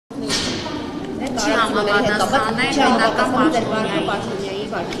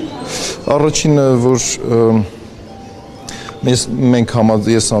Առաջինը, որ մենք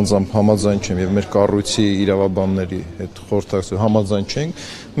ես անձամբ համաձայն չեմ եւ մեր կառույցի իրավաբանների հետ խորհրդակցություն համաձայն չենք,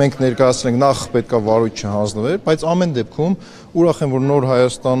 մենք ներկայացնենք նախ պետքա վարույթ չհանձնվեր, բայց ամեն դեպքում ուրախ եմ, որ նոր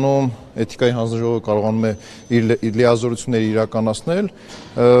Հայաստանում էթիկայի հանձնաժողովը կարողանում է իր լիազորությունները իրականացնել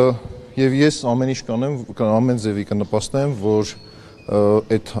եւ ես ամեն ինչ կանեմ, ամեն ձևի կնպաստեմ, որ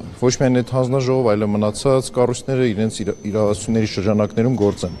այդ ոչ միայն այդ հանձնաժողովը, այլ մնացած կառույցները իրենց իրավասությունների շրջանակներում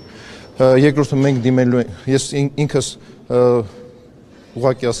գործեն։ Երկրորդը մենք դիմելու ենք, ես ինքս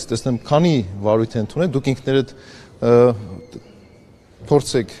ուղղակի ասած տեսնեմ, քանի վարույթ են ընդունել, դուք ինքներդ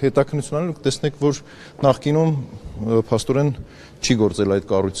փորձեք հետաքննություն անել ու տեսնեք, որ նախկինում փաստորեն չի գործել այդ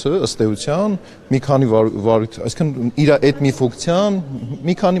կառույցը ըստ էության, մի քանի վարույթ, այսինքն իր այդ մի ֆունկցիան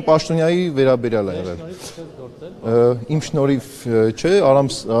մի քանի պաշտոնյայի վերաբերյալ է եղել։ Իմ շնորհիվ չէ,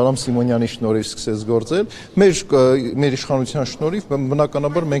 Արամ Սիմոնյանի շնորհիվ սկսեց գործել, մեր իշխանության շնորհիվ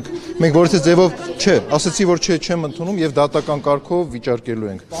բնականաբար մենք որից ձևով չէ, ասացի որ չեմ ընդունում եւ դատական կարգով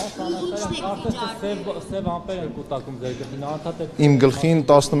վիճարկելու ենք։ Սև ամպեր են կուտակում ձեր գլխին, արդեն Իմ գլխին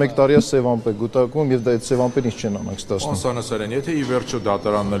 11 տարի է սև ամպեր կուտակում եւ դա այդ սև ամպերին չեն անանք ստացնում։ Սանասարյան, եթե ի վերջո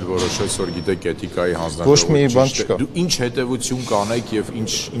դատարանն էլ որոշեց, որ գիտեք էթիկայի Ոչ մի բան հանձնաժողովը, չկա։ դու ինչ հետևություն կանեք եւ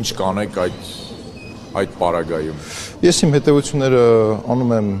ինչ կանեք այդ պարագայում։ Ես իմ հետևությունները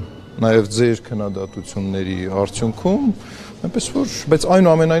անում եմ նաեւ ձեր քննադատությունների արդյունքում, այնպես որ, բայց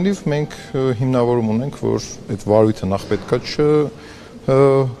այնուամենայնիվ մենք հիմնավորում ունենք, որ այդ վարույթը նախ պետքա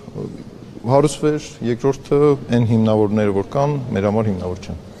հարուցվեր, երկրորդը այն հիմնավորները, որ կան, մեր համար հիմնավոր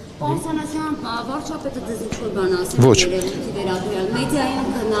չեն։ Պարոն Սանասարյան, վարչապետը ձեզ ինչ-որ բան ասել Ոչ։ երևույթի վերաբերյալ։ Մեդիայում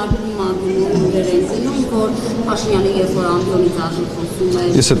քննարկվում են, որ Փաշինյանը երբ որ ամբիոնից արժի խոսում է։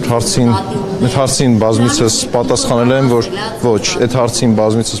 Ես այդ հարցին բազմիցս պատասխանել եմ, որ ոչ, այդ հարցին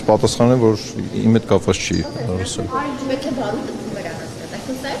բազմիցս պատասխանել եմ, որ իմ հետ կապված չի ասել։ Պետք է վարույթը վերահասկել,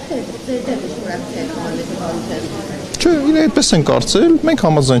 այսինքն սա է ձեր դեպքում Չէ, իրենք այդպես են կարծել, մենք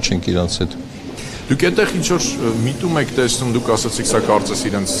համաձայն չենք իրանց հետ։ Դուք այդտեղ ինչ որ միտում եք տեսնում, դուք ասացիք սա կարծես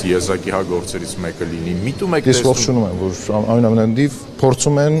իրենց եզակի հագործերից մեկը լինի։ Միտում եք Ես ողջունում եմ, որ այնուամենայնիվ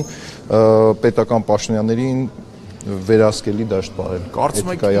փորձում են պետական պաշտոնյաներին վերահսկելի դաշտ պահել։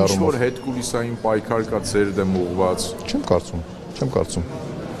 Կարծում եք ինչ որ հետկուլիսային պայքար կա ձեր դեմ ուղղված։ Չեմ կարծում։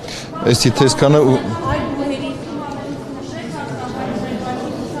 Այսի տեսքանը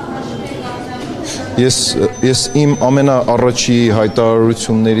Ես իմ ամենաառաջի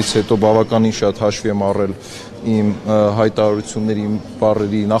հայտարարություններից հետո բավականին շատ հաշվի եմ առել իմ հայտարարությունների, իմ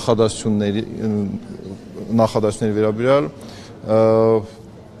բառերի, նախադասությունների վերաբերյալ,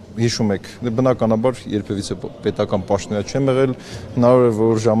 հիշում եք, բնականաբար երբևիցե պետական պաշտոնյա չեմ եղել, հնարավոր է,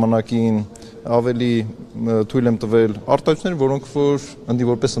 որ ժամանակին ավելի թույլ եմ տվել արտահայտություններ, որոնք որ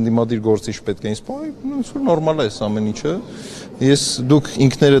որպես ընդդիմադիր գործիչ պետք է ինձ պահի, նորմալ է այս ամեն ինչը։ Դուք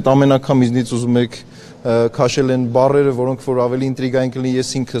ինքներդ ամեն անգամ ինձնից ուզում եք քաշել են բառերը, որոնք որ ավելի ինտրիգային կլինի,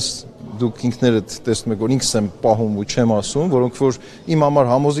 ես ինքս դուք ինքներդ տեսնում եք, որ ինքս եմ պահում ու չեմ ասում, որոնք որ իմ համար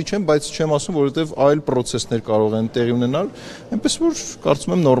համոզիչ են, բայց չեմ ասում, որովհետև այլ պրոցեսներ կարող են տեղի ունենալ, այնպես որ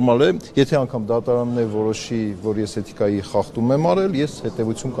կարծում եմ նորմալ է, եթե անգամ դատարանն է որոշի, որ ես էթիկայի խախտում եմ արել, ես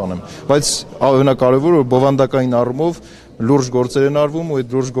հետևություն կանեմ, բայց ամենակարևորը որ բովանդակային առումով լուրջ գործեր են արվում ու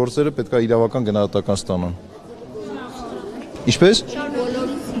այդ լուրջ գործերը պետք է իրավական գնահատական ստանան։ Ինչպես։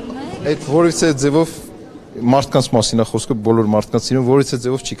 Այդ որից է ձևով մարդկանց մասին է խոսքը, բոլոր մարդկանց իրեն որից է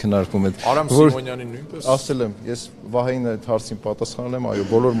ձևով չի քննարկվում այդ։ Արամ Սիմոնյանին նույնպես ասել եմ, ես Վահեին այդ հարցին պատասխանել եմ, այո,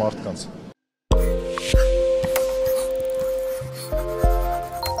 բոլոր մարդկանց։